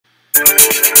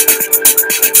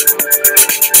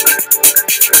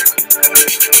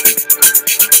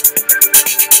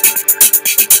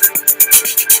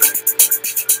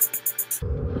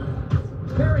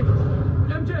Harry!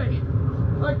 MJ!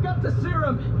 I got the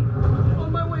serum!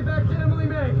 On my way back to Emily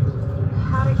May!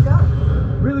 How'd it go?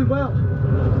 Really well.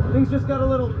 Things just got a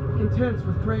little intense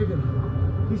with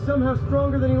Craven. He's somehow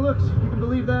stronger than he looks, if you can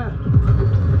believe that.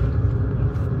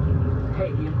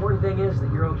 Hey, the important thing is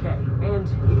that you're okay, and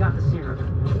you got the serum.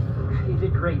 You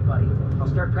did great, buddy. I'll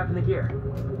start prepping the gear.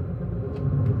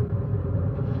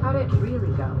 How'd it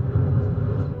really go?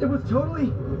 It was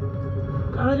totally...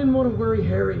 I didn't want to worry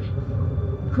Harry.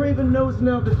 Craven knows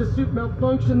now that the suit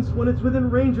malfunctions when it's within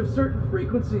range of certain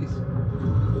frequencies.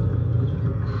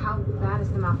 How bad is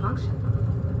the malfunction?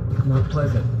 Not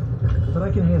pleasant, but I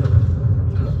can handle it.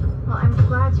 Well, I'm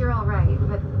glad you're all right,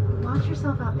 but watch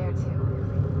yourself out there too.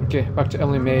 Okay, back to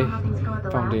Emily May How things go at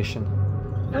the Foundation.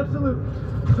 Absolutely.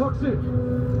 Talk soon.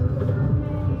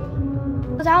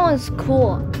 That one's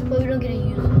cool, but we don't get to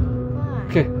use it. Why?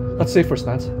 Okay, let's save first,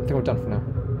 lads. I think we're done for now.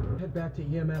 Head back to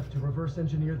EMF to reverse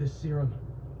engineer this serum.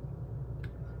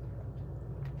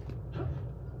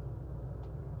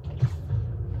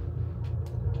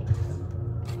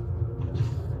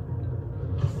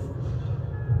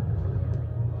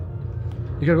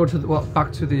 You gotta go to the, well,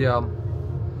 back to the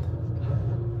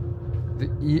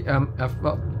EMF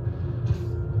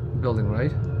building,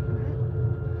 right?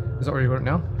 Is that where you're going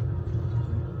now?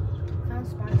 Found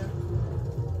spider.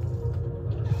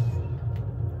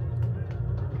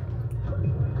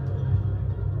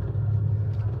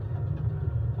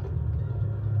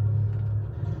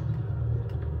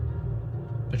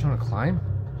 They're trying to climb?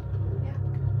 Yeah.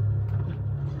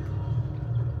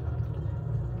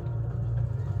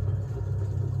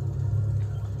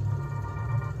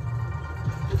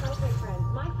 Okay, friends,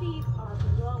 my feet are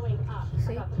blowing up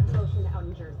See? about the commotion out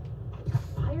in Jersey. A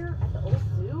fire at the old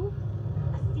zoo?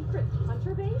 A secret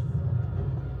hunter base?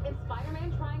 And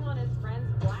Spider-Man trying on his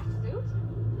friend's black suit?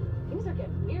 Things are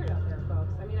getting weird out there,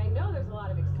 folks. I mean, I know there's a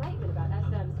lot of excitement about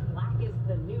SM's black is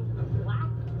the new black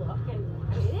look, and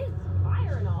I mean, it is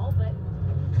fire and all, but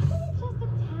isn't it just a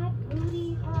tad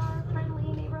moody for our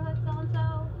friendly neighborhood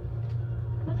so-and-so?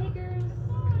 No takers?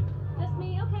 Just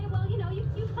me? Okay, well, you know,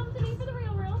 you come to me for the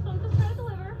real, so I'm just trying to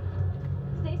deliver.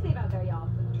 Stay safe out there, y'all.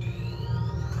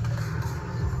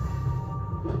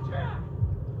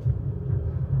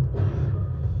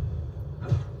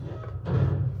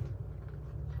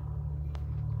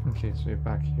 Okay, so you're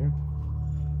back here.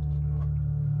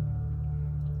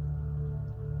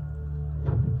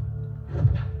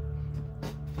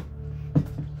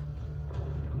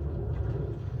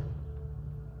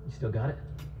 You still got it?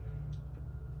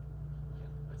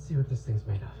 Let's see what this thing's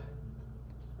made of.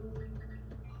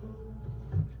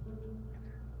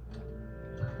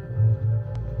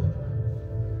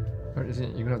 Or isn't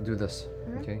it? You're gonna do this,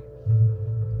 okay?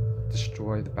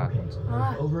 Destroy the backgrounds.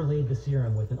 Ah. We've overlaid the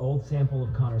serum with an old sample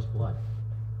of Connor's blood.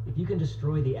 If you can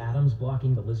destroy the atoms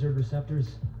blocking the lizard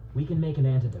receptors, we can make an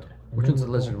antidote. And Which then one's the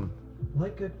we're lizard golden. one?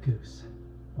 Like a goose.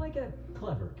 Like a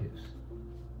clever goose.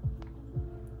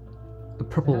 The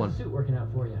purple How's one. the suit working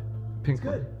out for you? Pink It's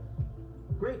one. good.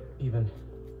 Great, even.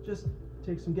 Just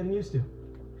takes some getting used to.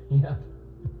 Yeah.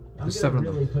 I'm There's 7 gonna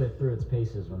of them. really put it through its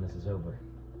paces when this is over.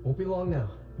 Won't be long now.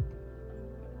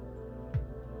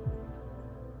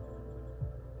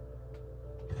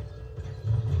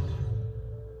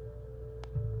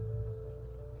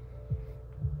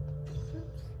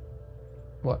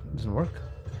 What? Doesn't work?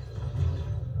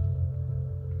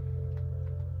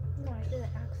 No, I did an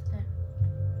accident.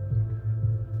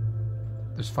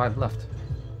 There's 5 left.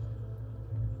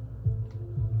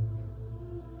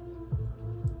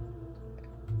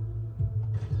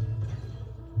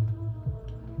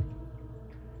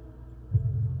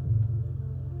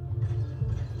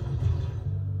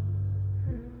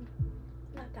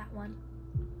 Not that one.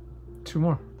 2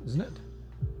 more, isn't it?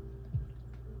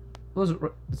 Those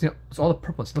are, it's all the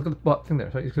purple ones. Look at the thing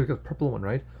there. So you look at the purple one,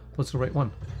 right? What's the right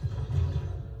one?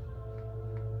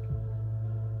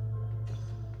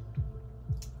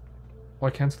 Why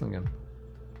cancel again?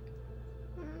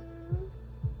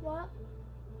 What?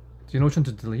 Do you know which one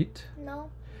to delete? No.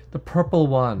 The purple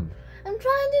one. I'm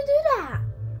trying to do that.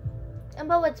 And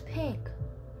but it's pink.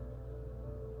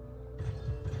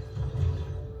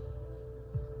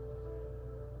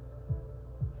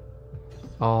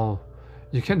 Oh,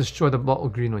 you can't destroy the bottle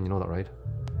green one. You know that, right?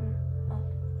 Oh.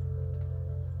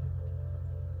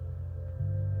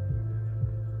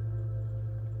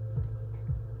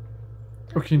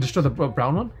 Or can you destroy the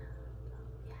brown one?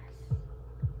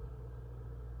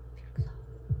 Yes.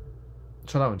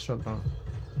 Try that one. Try the brown one.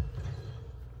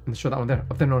 Sure, that one there.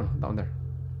 Up there, no, that one there.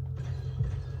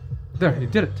 There, you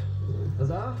did it.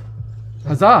 Huzzah!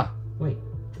 Huzzah! Wait,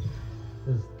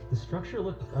 does the structure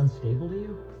look unstable to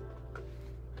you?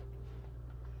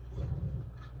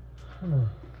 I don't know.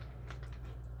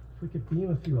 If we could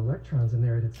beam a few electrons in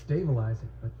there, it'd stabilize it,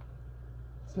 but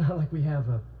it's not like we have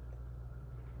a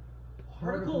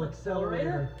Particle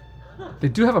accelerator? They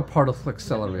do have a particle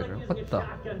accelerator. Like What using the? a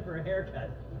shotgun for a haircut.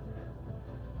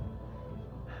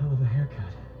 hell of a haircut.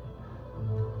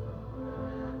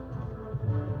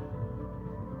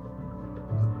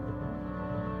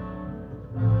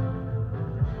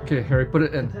 Okay, Harry, put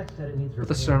it in. The text said it needs Put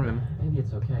the repair. serum in. Maybe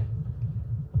it's okay.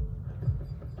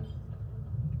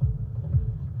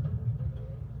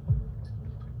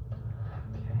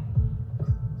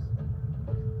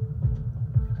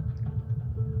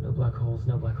 No black holes,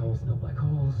 no black holes, no black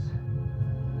holes.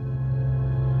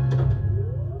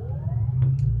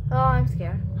 Oh, I'm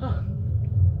scared. Huh.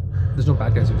 There's no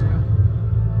bad guys using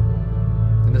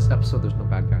that. In this episode, there's no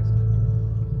bad guys.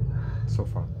 So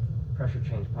far. Pressure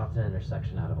change popped an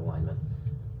intersection out of alignment.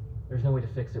 There's no way to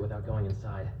fix it without going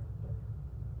inside.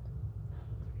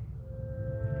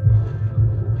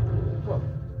 Whoa.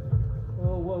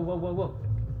 Whoa, whoa, whoa, whoa, whoa.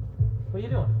 What are you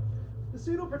doing? The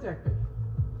suit will protect me,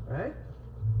 right?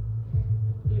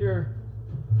 Peter,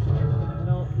 I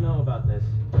don't know about this.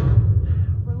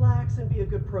 Relax and be a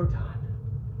good proton.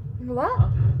 What?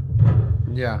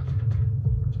 Yeah.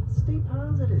 Stay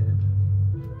positive.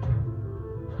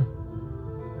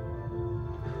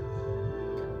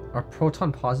 Are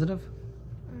proton positive?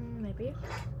 Maybe.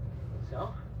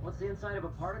 So, what's the inside of a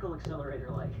particle accelerator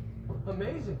like?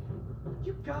 Amazing.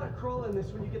 You gotta crawl in this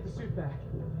when you get the suit back.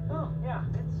 Oh, yeah,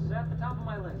 it's at the top of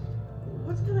my list.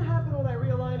 What's gonna happen when I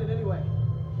realign it anyway?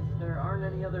 If there aren't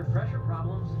any other pressure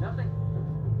problems, nothing.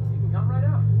 You can come right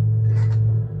out.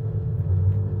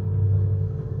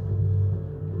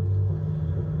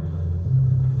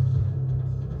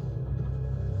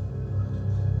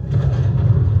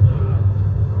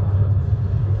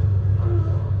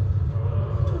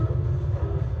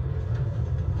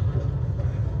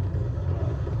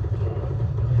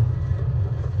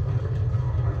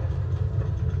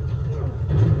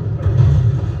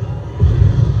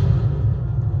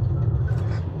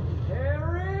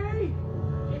 Harry!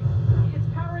 It's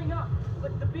powering up,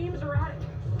 but the beams are at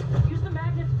it. Use the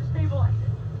magnets to stabilize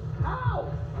it.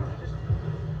 How? Just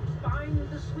find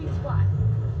the sweet spot.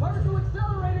 Particle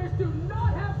accelerators do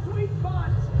not have sweet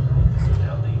spots!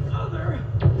 Now the other...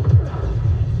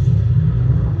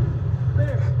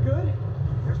 There, good?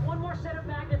 There's one more set of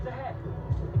magnets ahead.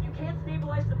 If you can't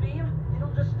stabilize the beam,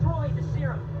 it'll destroy the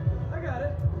serum. I got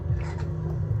it.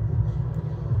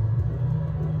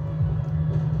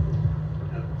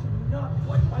 Do not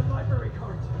wipe my library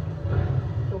card.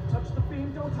 Don't touch the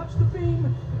beam, don't touch the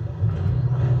beam!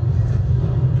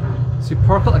 See,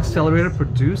 particle accelerator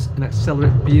produce and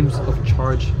accelerate beams of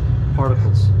charged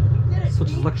particles, such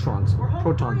as electrons,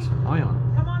 protons,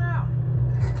 ion. Come on out.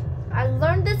 I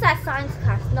learned this at science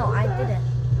class. No, I didn't.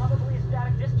 Probably a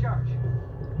static discharge.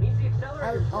 Means the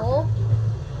accelerator. Oh.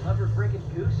 Love your freaking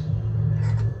goose.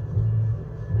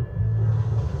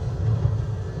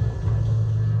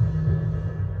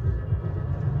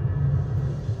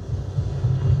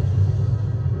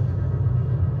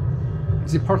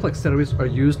 See, particle accelerators are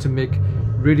used to make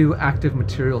radioactive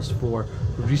materials for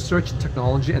research,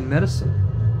 technology, and medicine.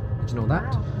 Did you know that?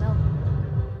 Wow, no.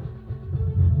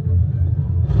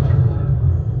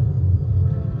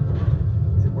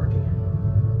 Is it working?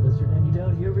 Lizard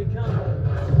antidote, here we come.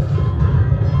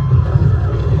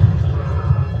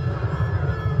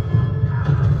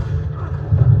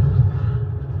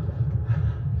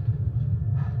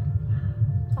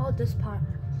 Oh, this part.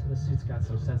 So the suit's got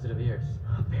some sensitive ears.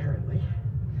 Apparently.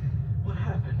 What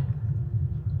happened?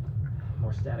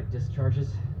 More static discharges.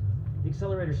 The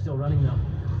accelerator's still running though.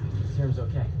 The serum's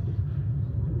okay.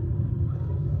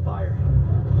 Fire.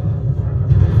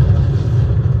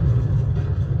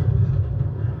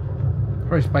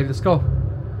 Alright, Spidey, let's go.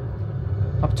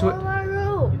 Up to it.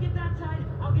 Maru. You get that side,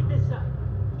 I'll get this side.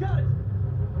 Got it!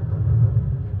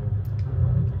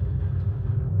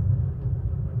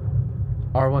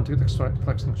 R1 to get the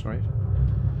flex things right.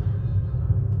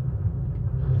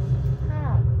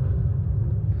 Oh.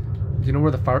 Do you know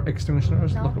where the fire extinguisher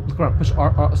is? No. Look around. Push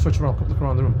R. Search around. Look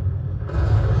around the room.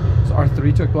 So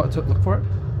R3 to go out to look for it.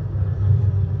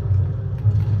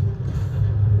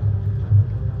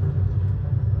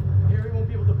 Harry won't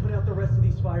be able to put out the rest of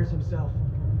these fires himself.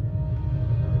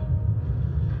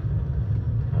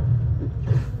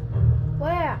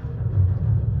 Where?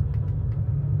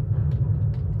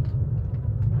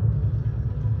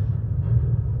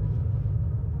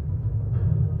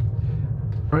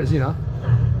 Alright, Xena.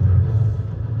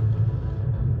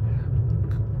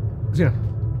 Xena.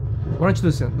 Why don't you do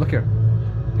this then? Look here.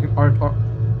 You can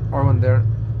R1 there.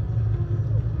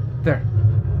 There.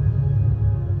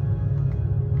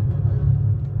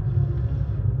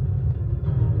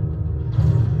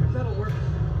 That'll work.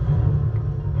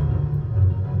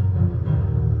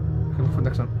 Okay, look for the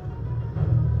next one.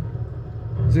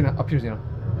 Xena, up here, Xena.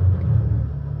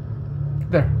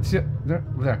 There. See it? There?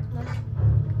 Over there.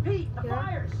 Pete, the Yeah.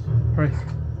 fires! Hurry.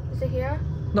 Is it here?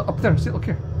 No, up there. See it? Look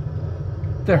here.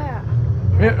 There.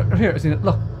 Where? Here, Xena.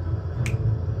 Look.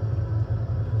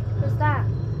 What's that?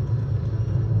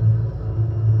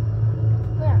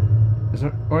 Where? Is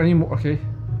there or any more? Okay.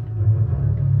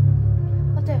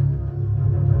 What's there?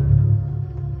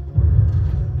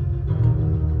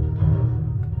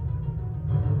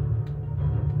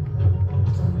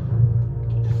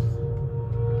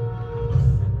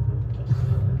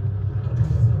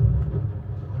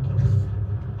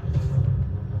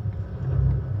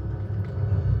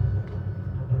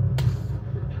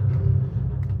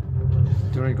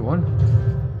 Do you want to go on?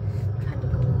 Trying to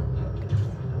go up.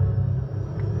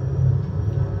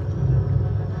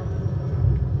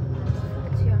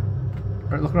 It's here.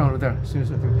 Alright, look around over there. As soon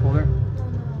as I think pull there. No,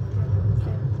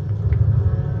 there.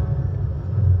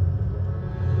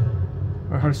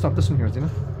 Alright, how to stop this one here, Xena?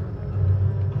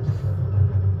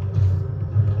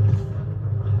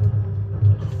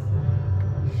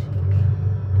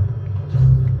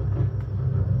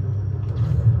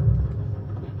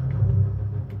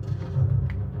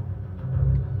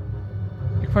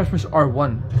 You can press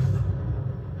R1.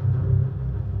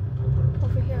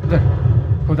 Over here. There.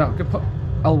 Go down. Put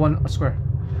L1 square.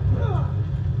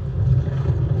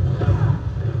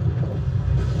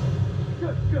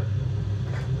 Good, good.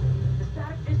 The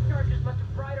static discharges must have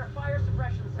fried our fire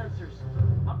suppression sensors.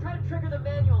 I'll try to trigger them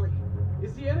manually.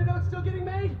 Is the antidote still getting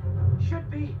made? Should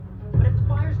be. But if the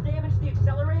fires damage the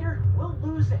accelerator, we'll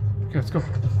lose it. Okay, let's go.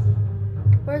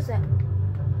 Where is it?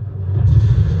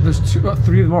 There's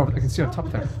three more I can see on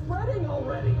top there. It's spreading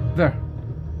already. There.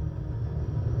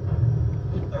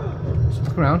 Just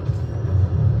look around.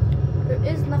 There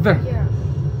is nothing There. here.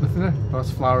 Nothing there? Oh,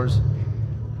 it's flowers.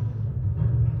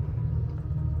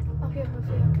 Up here, up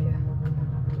here, up here.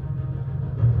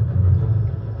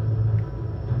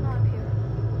 Not up here.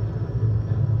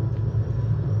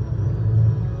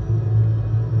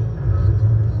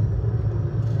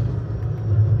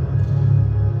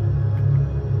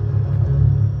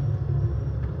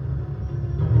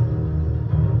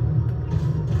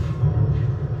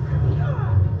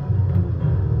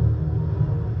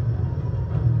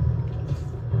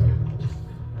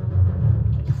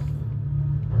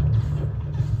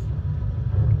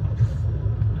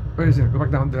 Where is it? Go back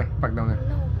down there. Back down there.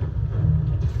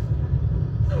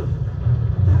 No.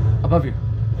 Above you.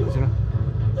 Xena.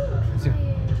 Xena.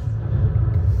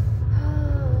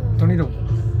 Oh, Don't need to.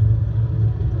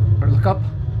 Alright, look up.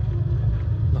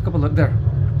 Look up a little. There.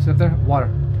 See up there? Water.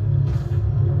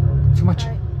 Too much.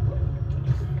 Alright.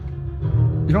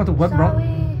 You don't have to web run. Sorry.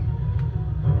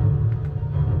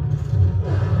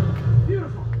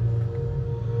 Beautiful.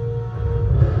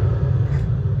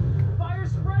 Fire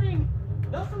spreading.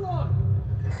 Not for long.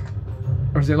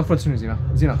 Or Xena, look for it soon, Xena.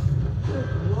 Xena.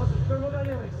 Laws of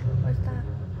thermodynamics. Where's that?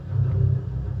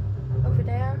 Over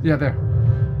there? Yeah, there.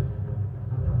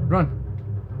 Run.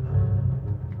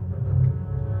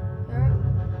 Here?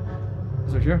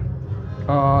 Is it here?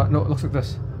 No, it looks like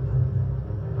this.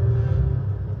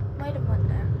 Might have went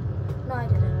there. No, I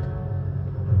didn't.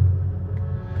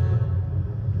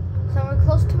 So we're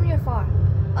close to me or far?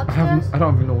 Upstairs? I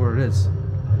don't even know where it is.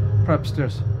 Probably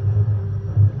upstairs.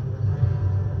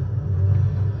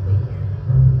 Wait here.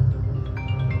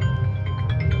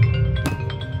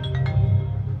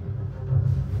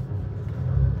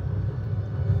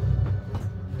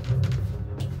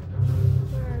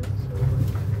 Where is it?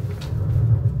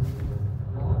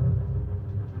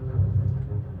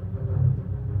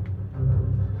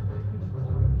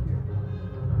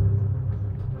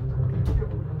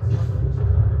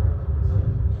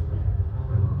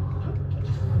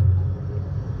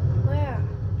 Where?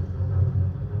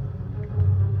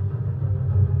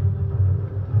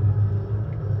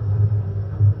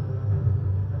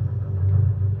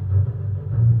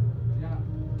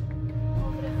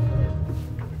 Over there, over there.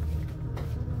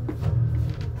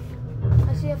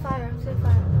 I see a fire, I see a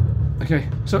fire. Okay,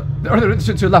 so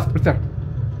to the left, right there.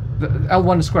 The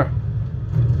L1 is square.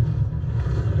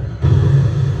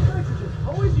 Nitrogen,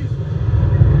 always useful.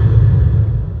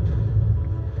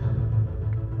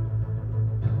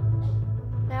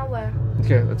 Now where?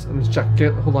 Okay, let's check. Okay,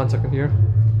 hold on a second here.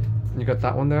 You got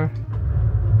that one there.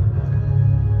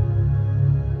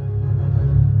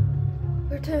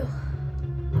 2. Did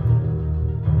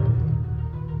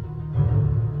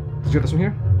you get this one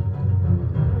here?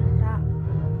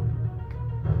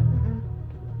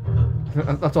 What's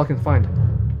that? That's all I can find.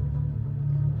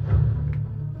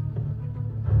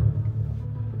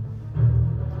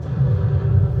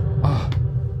 Ah,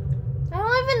 I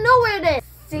don't even know where it is.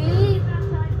 See? That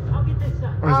side, I'll get this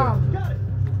side. where is Got it.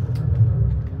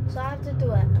 So I have to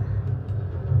do it. it?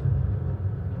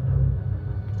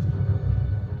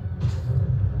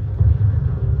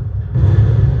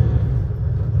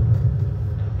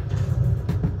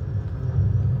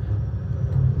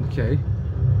 Okay.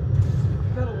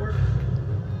 That'll work.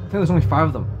 I think there's only 5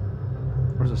 of them.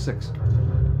 Or is it 6?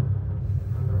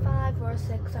 5 or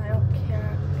 6, I don't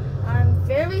care. I'm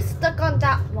very stuck on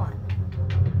that one.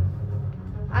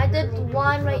 I did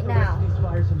 1 right now. These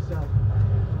fires himself.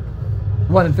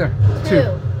 1 in there. 2.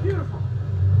 2. Beautiful.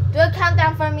 Do a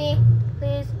countdown for me,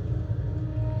 please.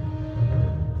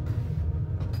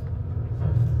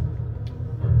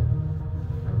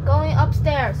 Going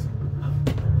upstairs.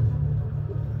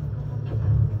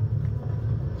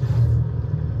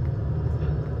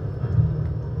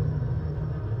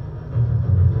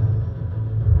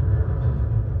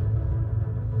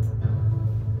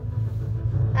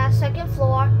 At 2nd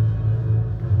floor.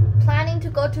 Planning to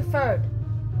go to 3rd.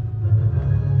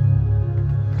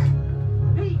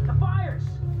 Pete, the fires.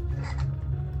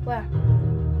 Where?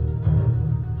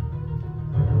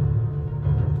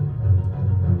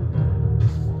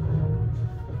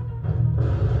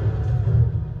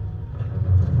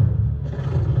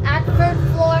 At 3rd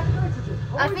floor. Nitrogen.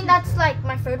 I think that's like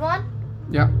my 3rd one.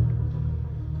 Yeah.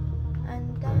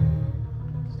 And then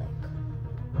it's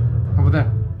like, Over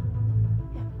there.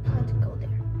 yeah, time to go there.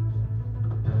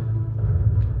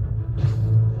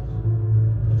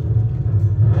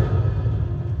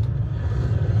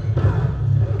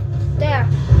 There.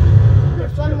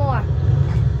 There's one more.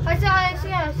 I see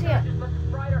it. Just must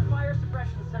have fried our fire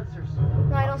suppression sensors.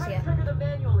 No, I I'll don't try see to it. trigger them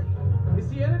manually. Is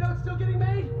the antidote still getting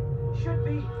made? Should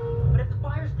be. But if the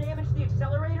fires damage the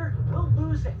accelerator, we'll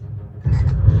lose it.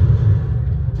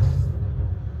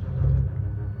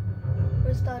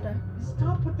 Where's the other?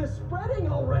 Stop with the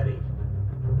spreading already.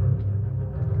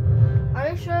 Are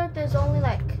you sure there's only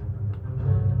like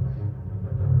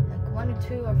 1 or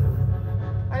 2 or?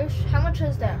 Are you? How much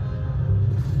is there?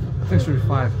 I think it should be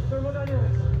 5.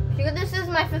 Thermodynamics. Because this is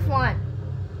my 5th one.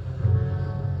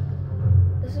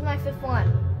 This is my 5th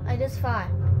one. I did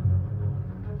 5.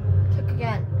 Check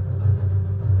again.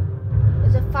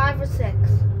 Is it 5 or 6?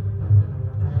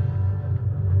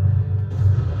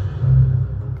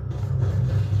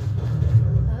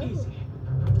 Oh. Easy.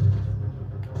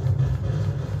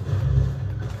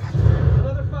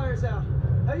 Another fire's out.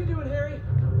 How you doing, Harry?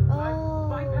 Oh.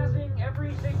 Bypassing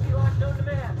every safety lock known to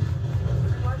man.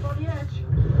 Life on the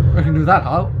edge. I can do that,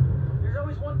 huh? There's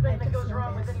always one thing I that just goes know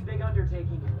wrong with this. any big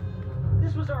undertaking.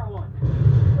 This was our one.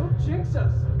 Don't jinx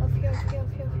us. Up here, up here,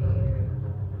 up here, up here.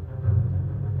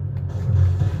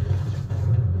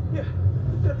 Yeah,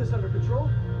 we've got this under control.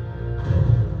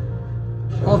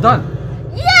 All done.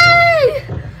 Yay!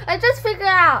 I just figured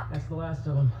out. That's the last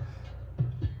of them.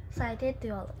 So I did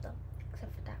do all of them,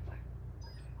 except for that one.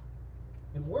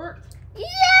 It worked.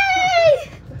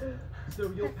 Yay!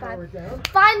 So you'll High five. power it down.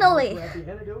 Finally! Grab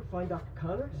the antidote, find Dr.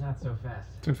 Connors. Not so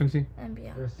fast. To infinity. And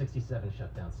beyond. There are 67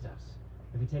 shutdown steps.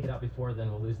 If we take it out before, then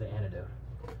we'll lose the antidote.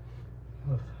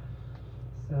 Oof.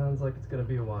 Sounds like it's gonna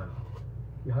be a while.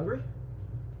 You hungry?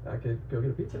 I could go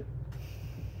get a pizza.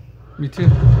 Me too.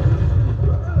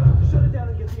 Shut it down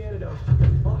and get the antidote.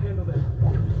 I'll handle them.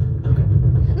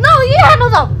 No, you handle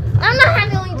them! I'm not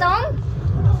handling them!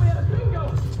 Oh, we had a bingo!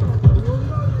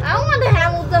 I don't want to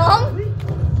handle them!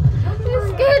 You're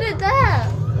scared of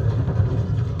that!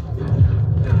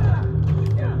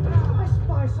 I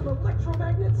spy some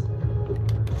electromagnets.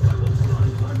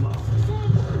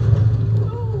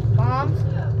 Bombs?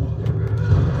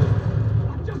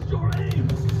 Just your aim.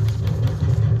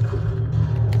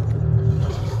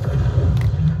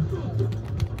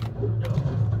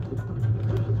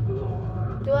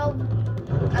 Do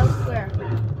elsewhere.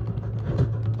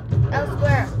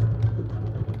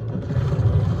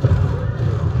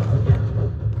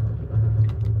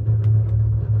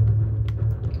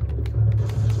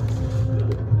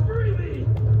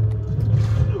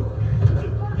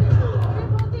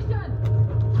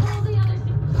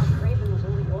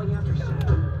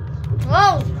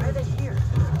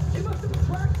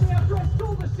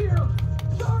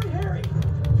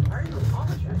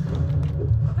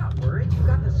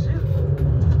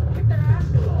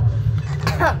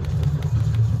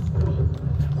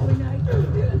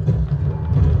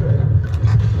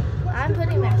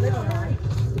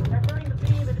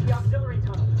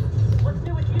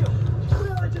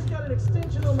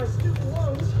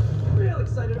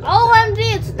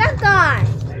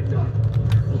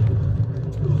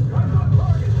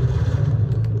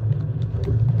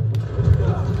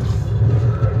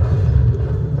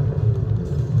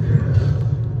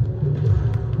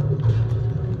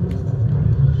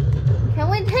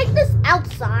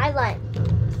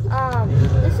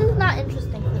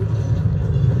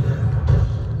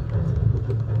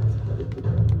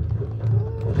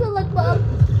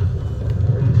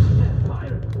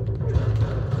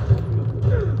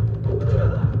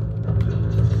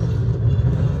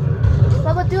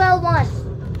 Do L1.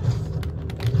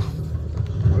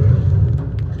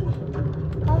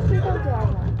 Hopefully don't do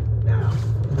L1.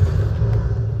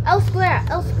 L square,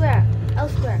 L square, L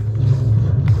square.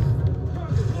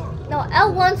 No,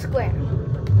 L1 square.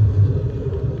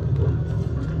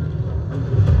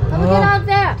 Let me get out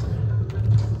there.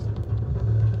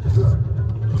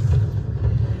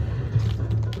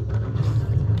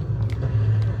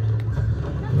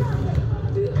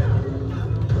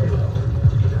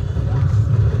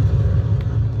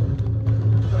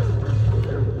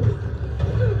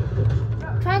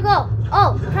 Triangle.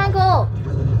 Oh, triangle.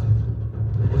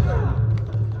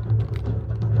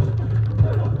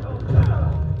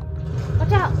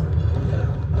 Watch out.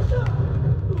 Watch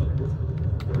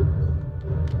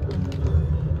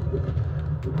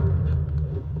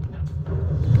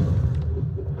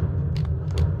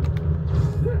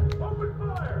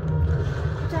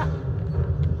out.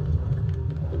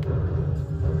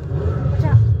 Watch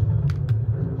out.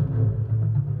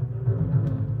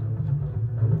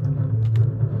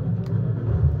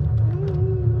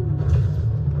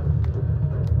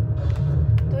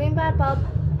 Doing bad, Bob.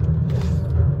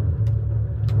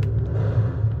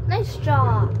 Nice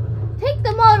job. Take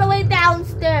them all the way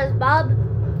downstairs, Bob.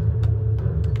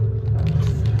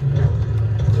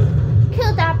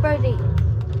 Kill that birdie.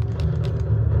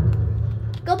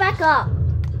 Go back up.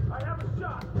 I have a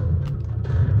shot.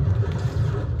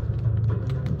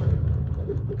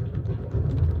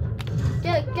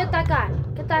 Get that guy.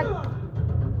 Get that.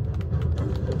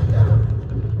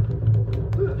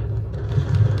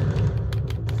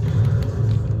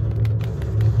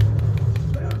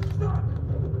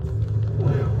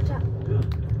 Watch out.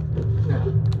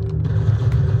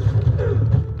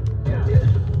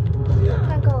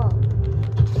 Can't go.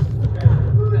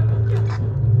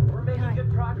 We're making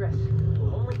good progress.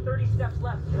 Only 30 steps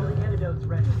left until the antidote's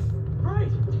ready.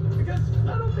 Great! Because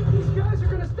I don't think these guys are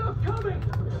gonna stop coming!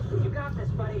 You got this,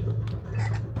 buddy.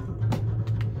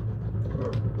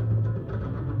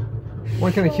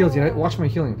 One kind of heals you. Watch my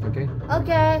healing, okay?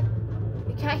 Okay.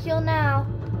 You can't heal now.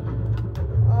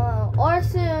 Or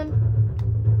soon.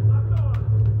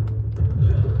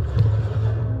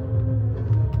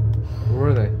 Where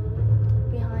are they?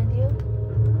 Behind you.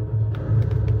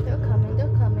 They're coming.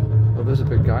 They're coming. Oh, there's a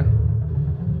big guy.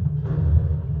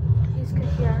 He's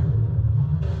here.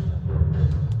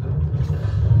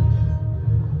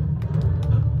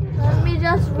 Let me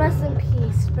just rest in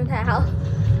peace for now.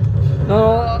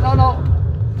 No.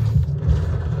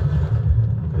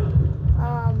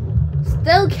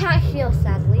 Still can't heal,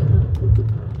 sadly.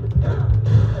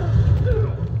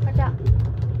 Watch out.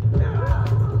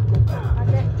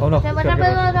 Oh no. Watch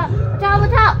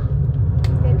out.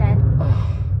 You're dead.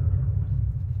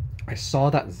 I saw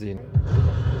that Zine.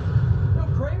 No,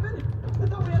 Craven? I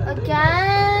thought we had a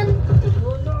Again.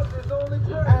 You're not his only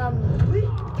friend. Lee,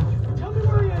 tell me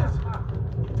where he is.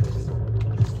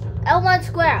 L1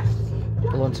 square.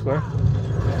 L1 square.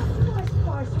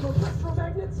 Spy smoke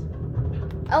electromagnets?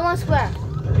 L1 square.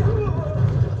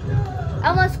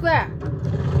 L1 square.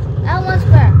 L1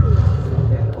 square.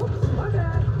 Oops, my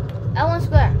bad. L1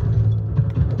 square.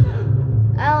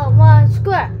 L1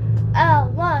 square.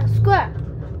 L1 square.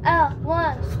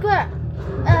 L1 square.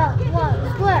 L1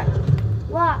 square.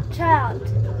 Watch out.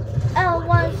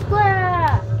 L1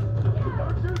 square.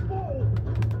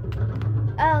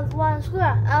 L1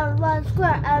 square. L1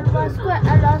 square. L1 square.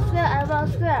 L1 square. L1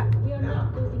 square. We are not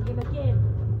losing him again.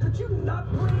 Could you not,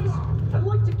 please? I'd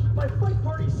like to keep my fight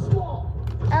party small.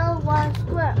 L1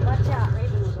 square. Watch out.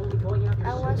 Craven was only going after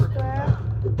L1 super square.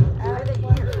 Why are they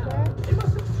L1 here? square. They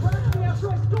must have tracked me after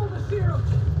I stole the serum.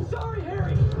 Sorry,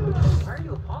 Harry. Why are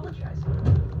you apologizing?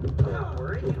 Don't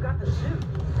worry, you got the suit.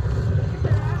 Kick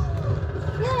that ass.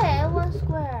 Yeah, L1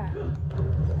 square.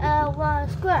 L1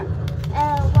 square.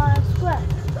 L1 square.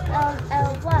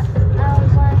 L1.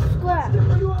 L1 square.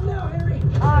 Where you on now, Harry?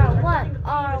 R1.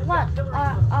 R1.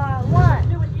 R1.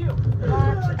 Do with you. I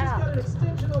Watch just got out. an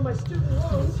extension on my student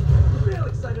loans. Real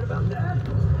excited about that.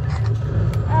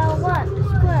 L1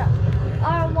 square.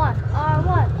 R1.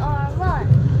 R1. R1.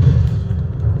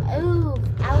 Ooh,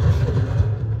 ouchie.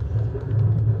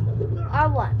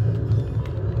 R1.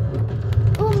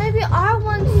 Ooh, maybe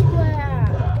R1 square.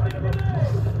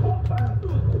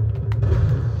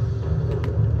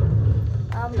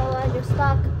 Boa, you're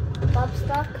stuck. Bob's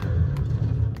stuck.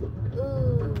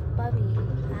 Ooh, Bobby.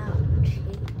 Ouchie.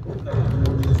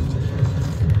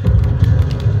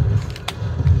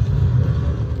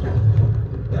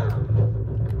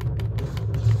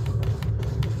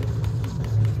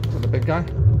 The big guy?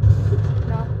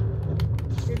 No.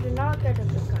 You do not get a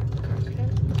big gun. Okay.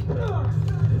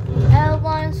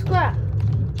 L1 square.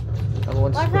 L1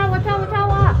 L1 Watch square. out, watch out, watch out,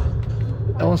 watch out.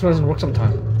 L1 square doesn't work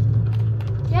sometime.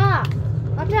 Yeah.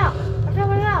 Watch out, watch out,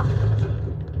 watch out.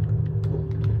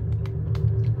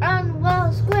 And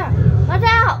well, square. Watch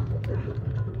out.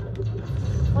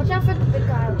 Watch out for the big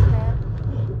guy, okay?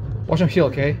 Watch him heal,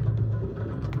 okay?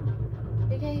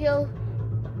 You can heal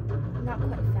not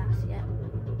quite fast yet.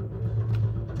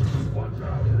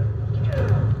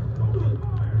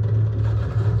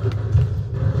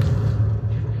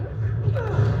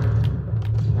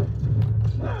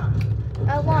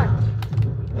 L1.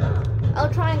 L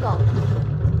triangle.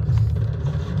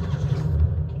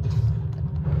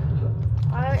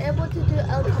 Are you able to do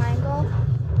L triangle?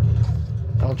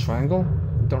 L triangle?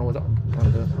 Don't know what I'm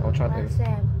trying to do. I'll try it later.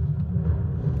 Same.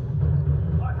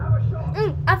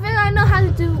 I think I know how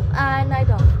to do and I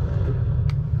don't.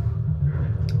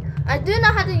 I do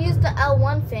know how to use the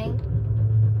L1 thing.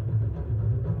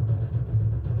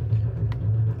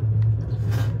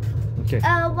 Okay.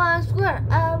 L1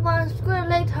 square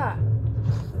later.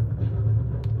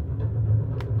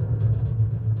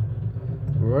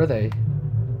 Where are they?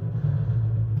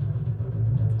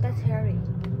 That's Harry.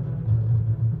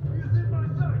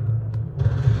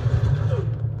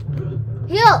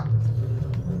 Heal!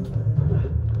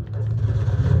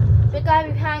 Big guy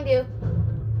behind you.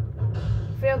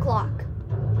 3 o'clock.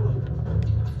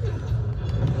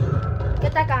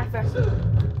 Get that guy first.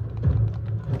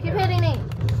 Keep hitting me.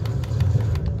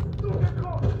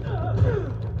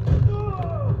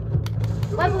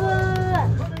 Wait.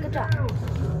 Good job.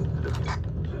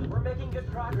 We're making good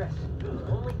progress.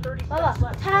 Only 30 Bubba, steps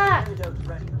left. attack! The antidote's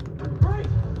ready. Great!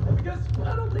 Because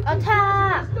I don't think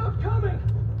Attack! these stop coming.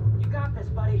 You got this,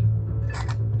 buddy.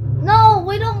 No,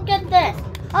 we don't get this.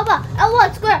 Bubba,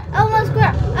 L1 square, L1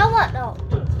 square, L1. No.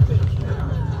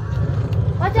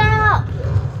 Watch out!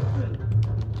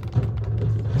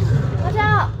 Watch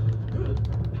out!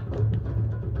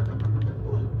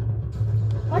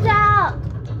 Watch out!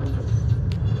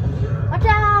 Watch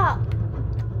out!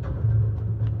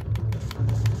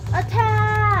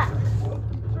 Attack!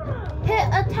 Hit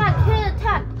attack, hit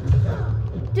attack!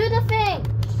 Do the thing!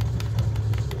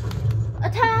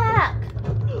 Attack!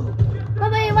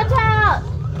 Bobby, watch out!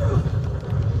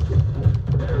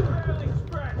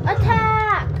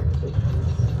 Attack!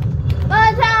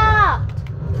 Watch out!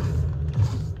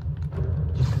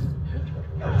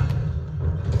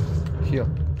 Heal.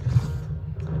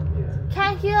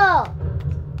 Can't heal.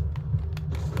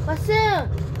 But soon.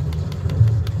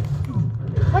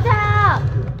 Watch out!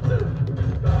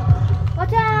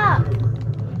 Watch out!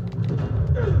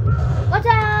 Watch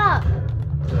out!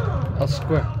 L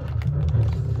square.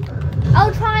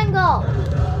 L triangle.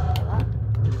 What?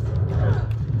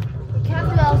 You can't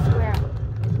do L square.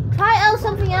 Try L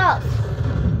something else.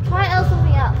 Try L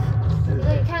something else.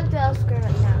 You can't do L square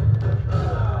right now.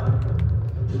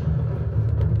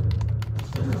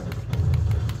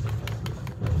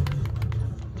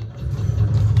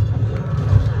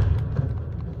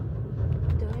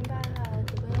 Doing bad.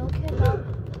 Doing okay, Bob.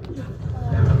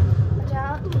 Watch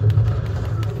out.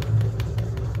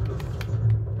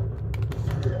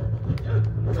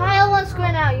 Try L1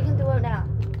 square now. You can do it now.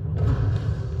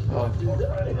 Oh.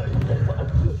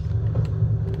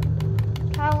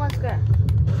 Try L1 square.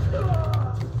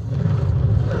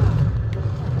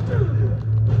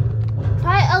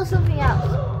 Try L something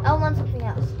else. L1 something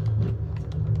else.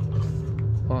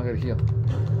 Oh, I gotta heal.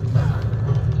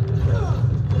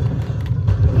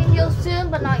 You can heal soon,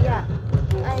 but not yet.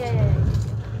 Yeah.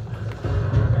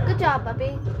 Good job,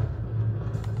 Bubby.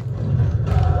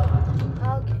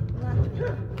 Okay, not too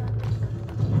good.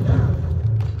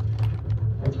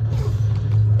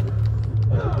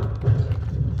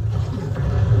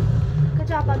 Good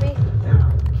job, Bubby.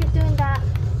 Keep doing that.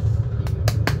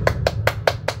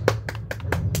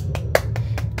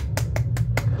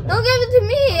 Don't give it to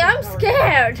me. I'm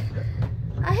scared.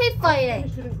 I hate fighting.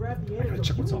 Shouldn't grab the I gotta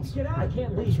check what's else. Get out. I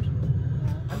can't leave.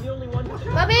 I'm the only one who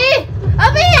can. Bubby!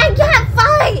 Bubby, I can't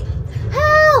fight!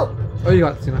 Help! Oh, you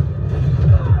got it, Tina.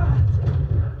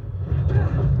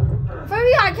 For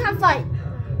real, I can't fight.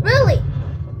 Really?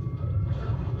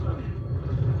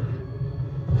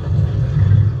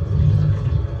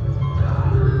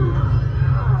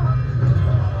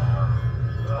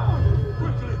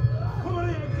 Quickly, come on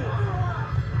in.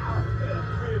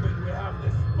 Craven, we have the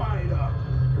spider.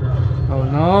 Oh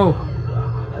no.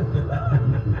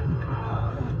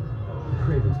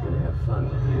 Craven's gonna have fun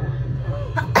with you.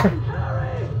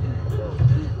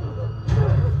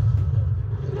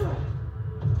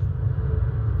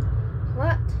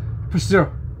 What? Push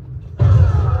 0.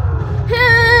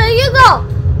 Here you go!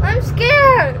 I'm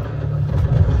scared!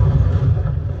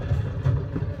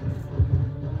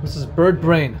 This is bird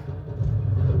brain.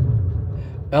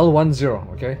 L10,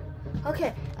 okay?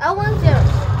 Okay, L10.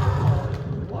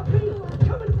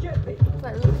 Come and get me.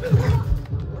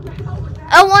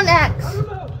 L1X.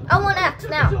 L1X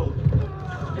now.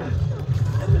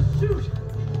 And the suit.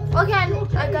 Okay,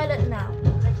 I got it now.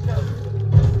 Think so.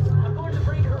 I'm going to the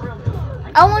breaker room.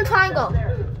 L1 triangle.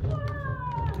 There.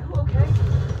 You okay?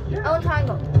 L1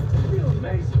 triangle. Feel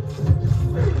amazing.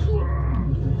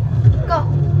 Go.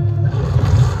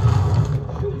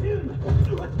 Shoot him.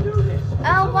 Let's do this.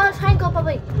 L1 triangle,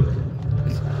 Bobby.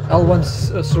 L1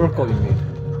 circle, you mean?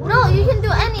 No, you can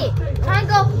do any.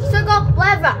 Triangle, circle,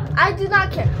 whatever. I do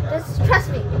not care. Just trust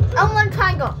me. L1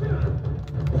 triangle.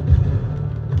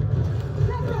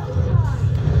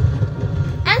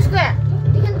 And square.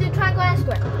 You can do triangle and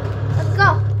square. Let's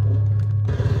go.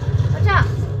 Watch out.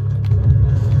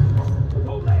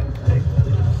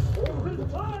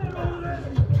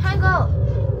 Triangle.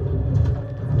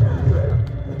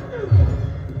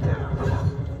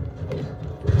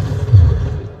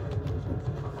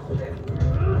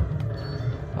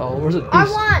 Oh, where's it?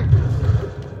 Beast? R1.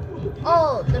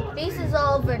 Oh, the beast is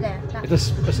all over there. That,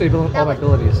 Just disable that all my way.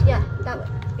 abilities. Yeah, that way.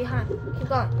 Behind. Keep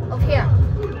going. Over here.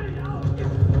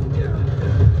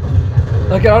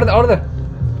 Okay, out of there.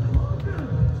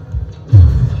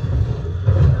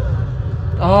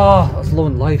 Ah, I was low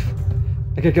in life.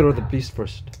 I gotta get rid of the beast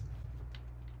first.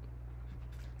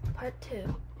 Part 2.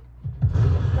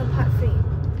 No, part 3.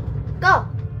 Go.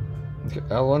 Okay,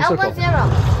 L1 circle. L10.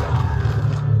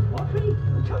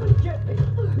 Come and get me.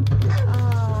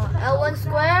 L1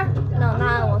 square? No,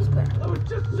 not L1 square. I was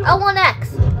just so. L1X.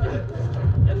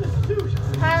 And the suit.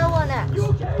 Try L1X. You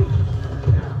okay?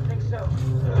 Think so.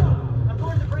 I'm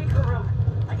going to the breaker room.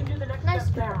 I can do the next Nice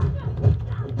step there. job.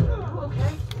 You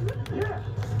okay? Yeah.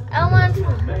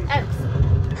 L1X.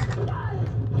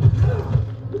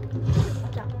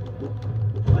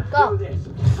 Let's Go. do this.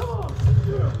 Come on.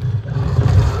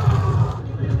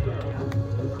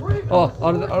 Great. Oh,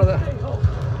 out of there. Stay home.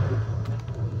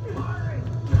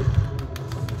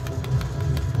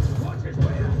 Watch his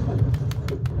way out.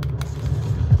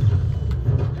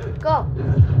 Go.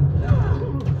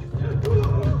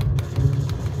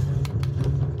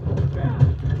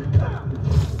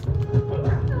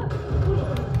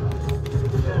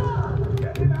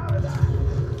 Get him out of there.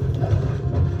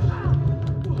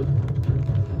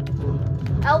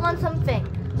 L1 something.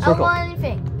 Circle. L1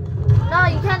 anything. No,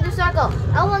 you can't do circle.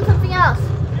 L1 something else.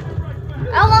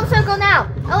 L1 circle now.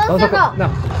 L1 circle. No.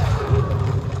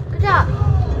 Good job.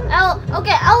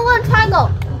 Okay, L1 triangle.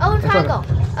 L1 triangle.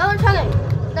 L1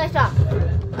 triangle. Nice job.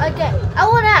 Okay,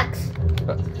 L1X.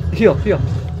 Heal.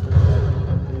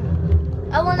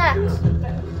 L1X.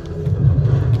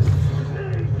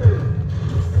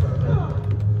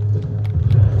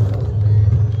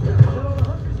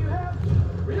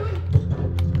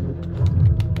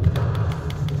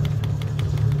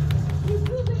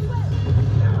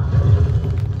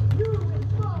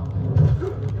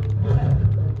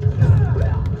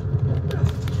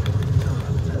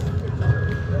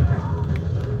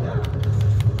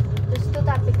 There's still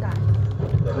that big guy.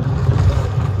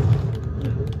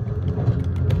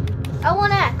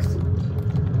 L1X.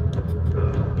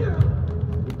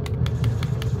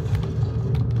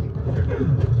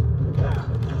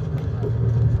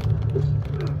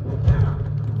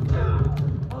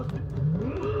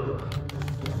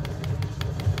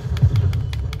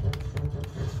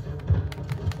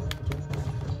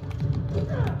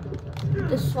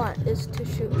 This one is to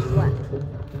shoot what?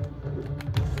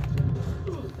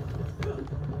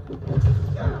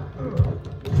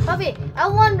 Bobby,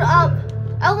 L1 up.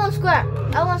 L1 square.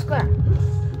 L1 square.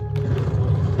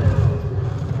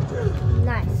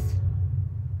 Nice.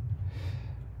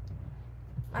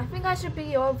 I think I should be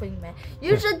your wingman.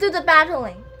 You should do the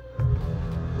battling.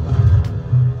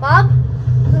 Bob?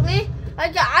 Really?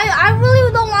 I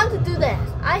really don't want to do this.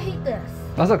 I hate this.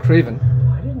 That's not Craven.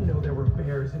 I didn't know there were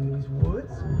bears in these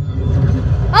woods.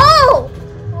 Oh!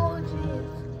 Oh jeez.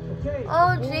 Okay.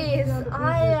 Oh before we jeez. get down to I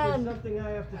business, am there's something I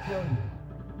have to tell you.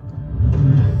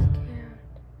 scared.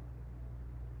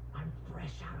 I'm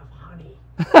fresh out of honey.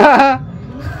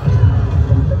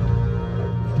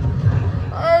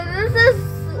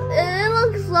 It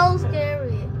looks so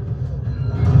scary.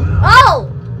 Oh!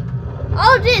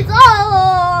 Oh jeez.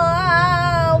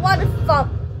 Oh! What the fuck?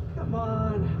 Come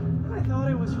on. I thought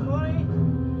it was funny.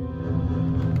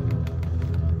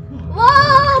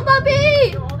 Whoa,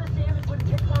 puppy! All this damage would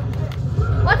take one fix.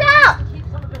 Watch out! Keep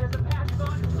some of it as a patch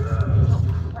on. Oh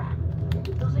crap.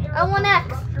 Those arrows L1X.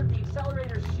 ruptured the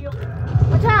accelerator's shield.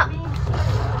 Watch out!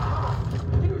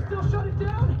 Can you still shut it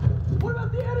down? What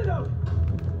about the antidote?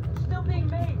 Still being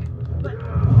made.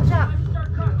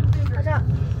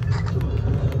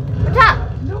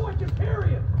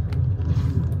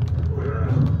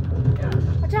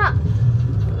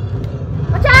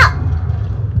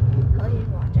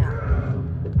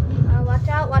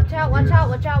 out, watch out,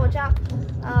 watch out, watch out.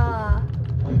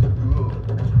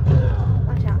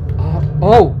 Watch out.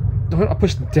 Oh! Don't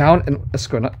push down and a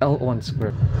square, not L1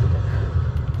 square.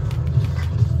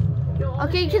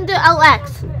 Okay, you can do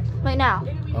LX right now.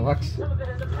 Alex. Yeah,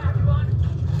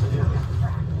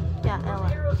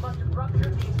 LX. Arrows must have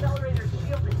ruptured the accelerator's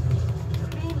shielding. The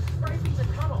beam's scraping the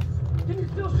tunnel. Can you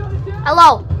still shut it down?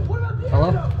 Hello. What about the Hello?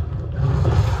 antidote?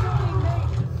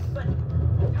 But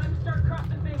time to start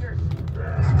crossing fingers.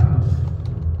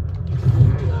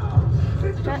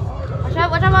 Watch out,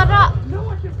 watch out, watch out. No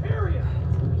one can parry it.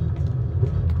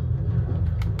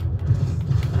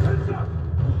 Heads up.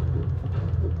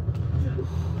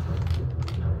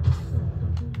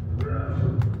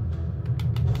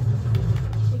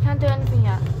 You can't do anything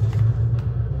yet.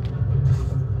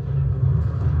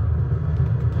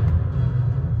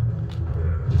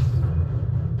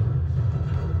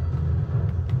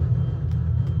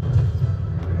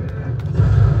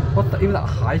 What the? Even that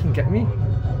high can get me?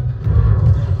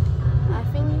 I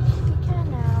think you can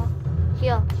now.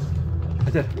 Here. I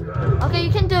did. Okay,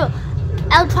 you can do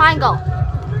L triangle.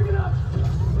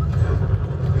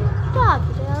 Stop,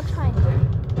 do L triangle.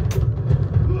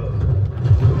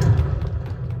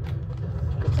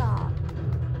 Good job.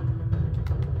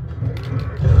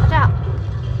 Watch out.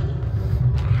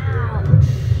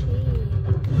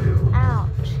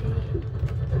 Ouchie.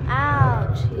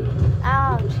 Ouchie.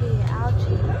 Ouchie.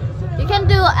 Ouchie. You can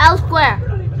do L square.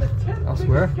 L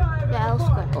square? Yeah, L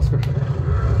square. L square.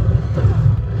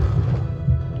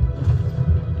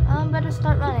 Better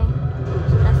start running.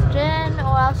 Suggestion,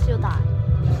 or else you'll die.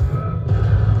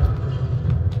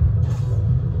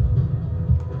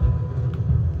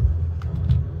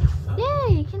 Yeah,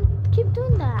 you can keep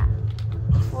doing that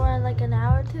for like an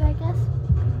hour or two, I guess.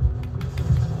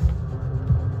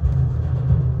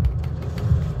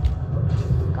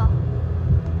 Go.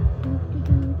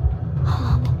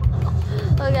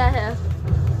 Look at him.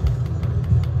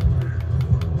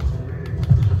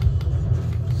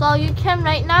 So you can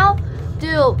right now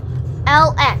do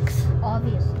LX.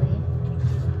 Obviously.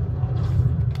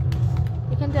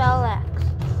 You can do LX.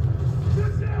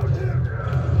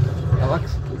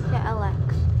 Alex? Yeah, LX.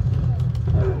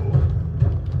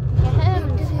 Get him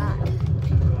in the sky.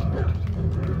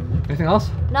 Anything else?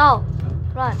 No,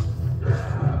 run.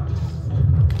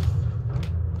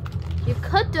 You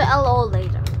could do LO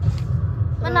later,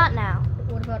 but not now.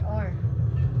 What about R?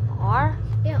 R?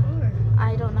 Yeah, R.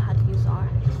 I don't know how to use R.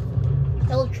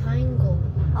 L triangle.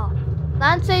 Oh,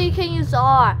 Lance said you can use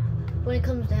R. When it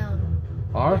comes down.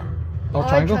 R? L R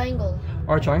triangle? triangle.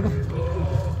 R triangle?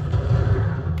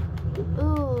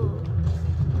 Ooh.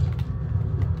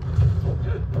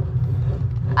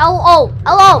 LO,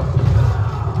 LO.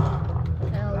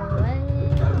 L-A.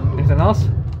 Anything else?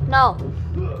 No,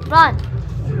 run.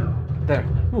 There.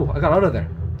 Ooh, I got out of there.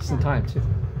 Just in time, too.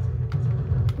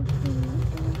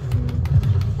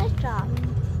 Nice job.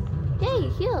 Yay, you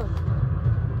healed.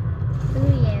 Ooh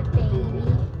yeah, baby.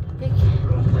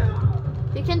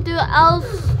 You can do L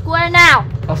square now.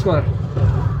 L square.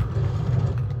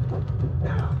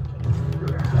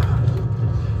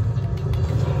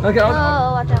 Okay,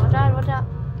 Oh, watch out, watch out, watch out.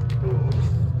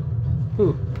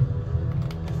 Ooh.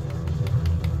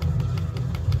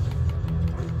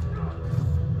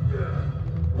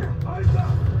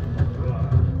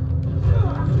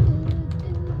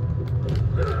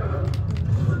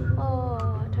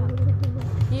 Oh, watch out.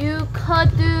 You could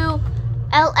do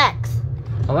LX.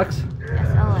 Alex? Yes,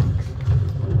 LX.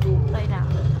 Right now.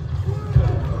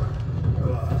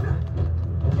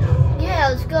 Yeah,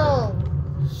 let's go.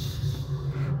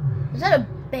 Is that a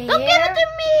bear? Don't give it to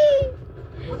me!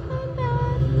 My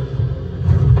bad.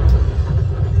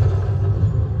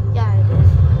 Yeah, it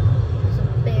is. It's a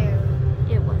bear.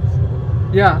 It was.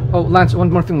 Yeah. Oh, Lance, one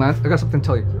more thing, Lance. I got something to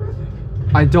tell you.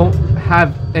 I don't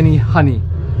have any honey.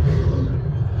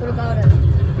 What about him?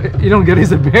 You don't get it,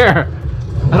 he's a bear.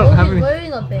 I don't have He's any.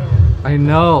 wearing a bear. I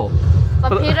know.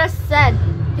 But Peter said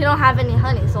he don't have any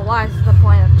honey, so why is the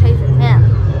point of chasing him?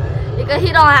 Because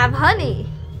he don't have honey.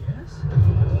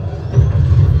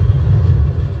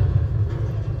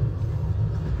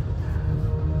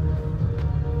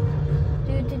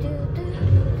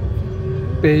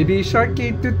 Baby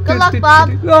sharky. Good luck,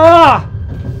 Bob. Ah!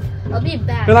 I'll be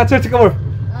back. Hey, Lance, take over.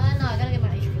 No, I gotta get my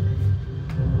ice cream.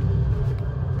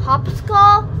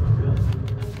 Popsicle?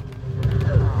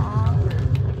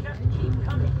 Just keep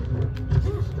coming.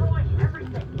 Destroy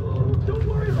everything. Don't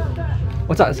worry about that.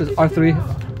 What's that? It says R3.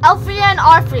 L3 and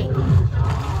R3.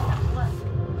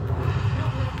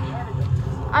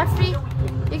 R3.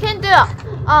 You can do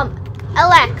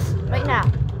LX right now.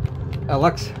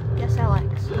 Alex. Yes, LX.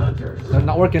 They're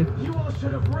not working. You all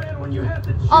should have ran when you had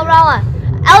the chance. Oh, wrong one.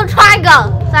 L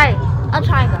triangle. Sorry, L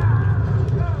triangle.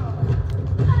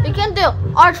 You can do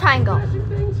R triangle. Flashing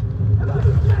things? How about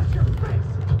you flash your face?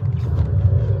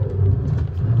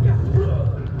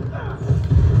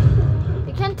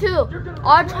 You can do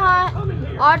R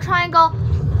triangle,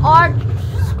 R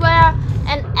square,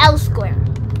 and L square.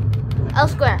 L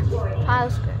square. Try L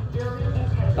square.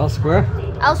 L square.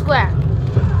 L square.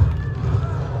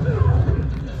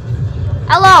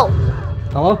 Hello.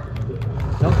 Hello?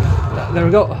 Nope. There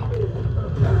we go.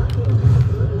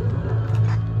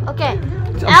 Okay.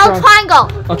 I'm L trying- triangle.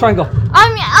 L triangle. I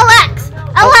mean LX.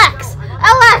 LX.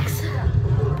 LX.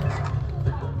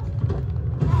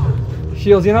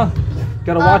 Heal, Xena.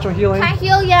 Gotta watch on healing. Can't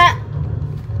heal yet.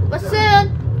 But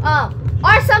soon.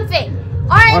 R something.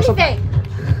 R anything.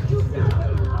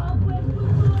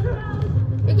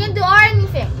 You can do R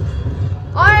anything.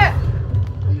 R.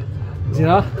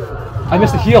 Xena. I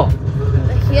missed the heal.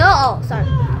 The heel? Oh, sorry.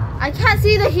 I can't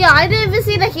see the heel. I didn't even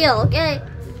see the heel, okay?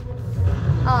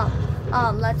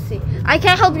 Let's see. I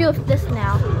can't help you with this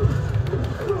now.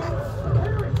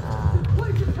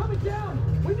 Place is coming down.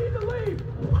 We need to leave.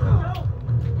 No.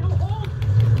 You'll hold.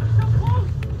 So close.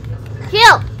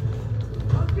 Heel!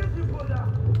 I'll get you put out.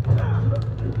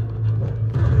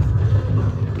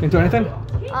 Can you do anything?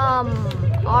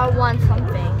 R1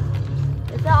 something.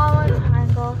 Is that R1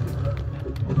 triangle?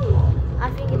 I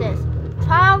think it is.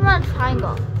 Try R1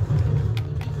 triangle.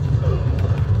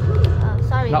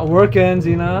 Sorry. Not working,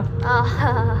 Xena.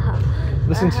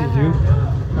 Listen to you.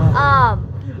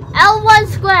 L1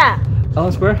 square.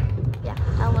 L square. Yeah,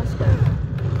 L1 square.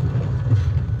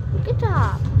 Good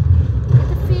job. You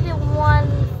defeated one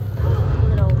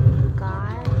little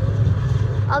guy.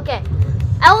 Okay.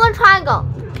 L1 triangle.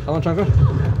 L triangle.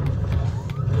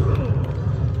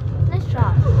 Nice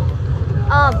job.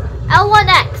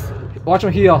 L1X. Watch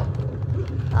him heal.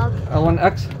 Okay.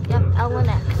 L1X. Yep,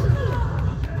 L1X.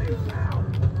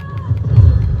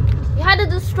 You had to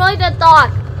destroy the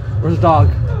dog. Where's the dog?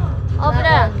 Over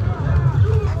there.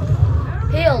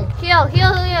 Heal. Heal,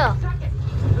 heal, heal.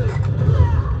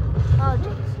 Oh,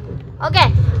 jeez.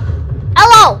 Okay.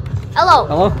 Hello. Hello.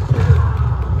 Hello?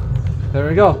 There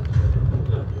we go.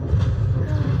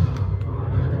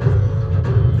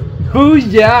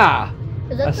 Booyah!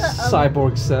 Is As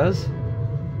Cyborg says.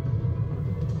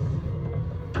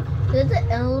 Is it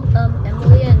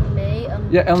Emily and May?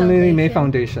 Yeah, Emily May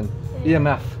Foundation.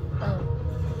 EMF.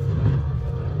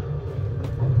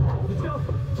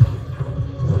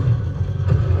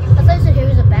 I thought you said he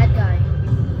was a bad guy.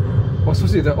 Well,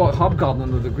 supposed to be the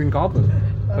Hobgoblin or the Green Goblin.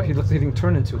 But he looks like he didn't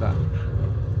turn into that.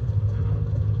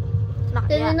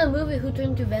 Then in the movie, who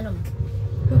turned to Venom?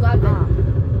 Who got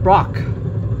Venom? Brock.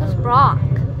 Who's Brock?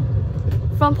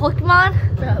 From Pokemon?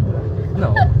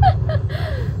 No.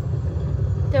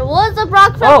 There was a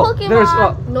Brock from Pokemon. There's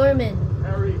Norman.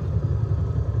 Harry.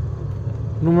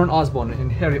 Norman Osborn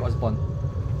and Harry Osborn.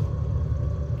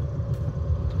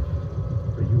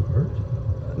 Are you hurt?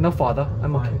 No, father.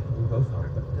 I'm okay. We both are.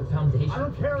 But the Foundation. I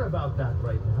don't care about that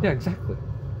right now. Yeah, exactly.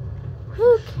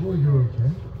 Oh, you're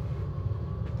okay.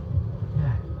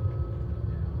 Yeah.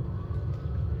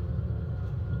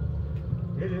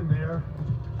 Get in there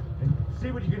and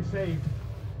see what you can save.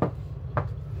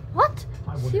 What? I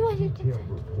want See a what you can. detailed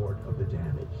report of the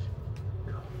damage.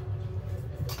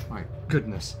 My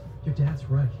goodness. Your dad's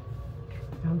right.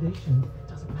 Foundation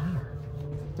doesn't matter.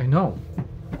 I know.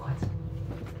 What?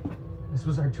 This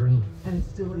was our dream, and it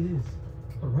still is.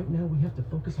 But right now we have to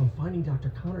focus on finding Dr.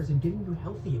 Connors and getting you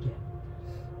healthy again.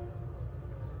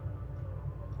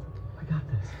 I got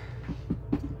this.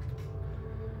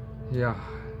 Yeah.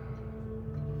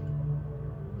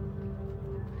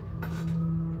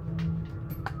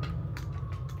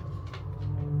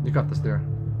 You got this there.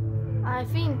 I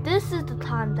think this is the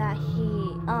time that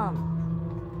he,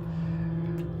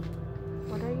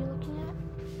 What are you looking at?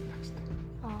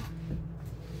 Oh.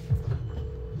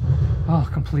 Oh,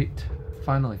 complete.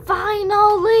 Finally.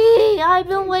 Finally! I've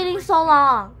been waiting so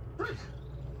long. Okay. It's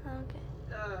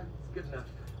good enough.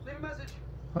 Leave a message.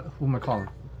 Who am I calling?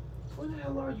 Where the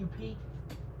hell are you, Pete?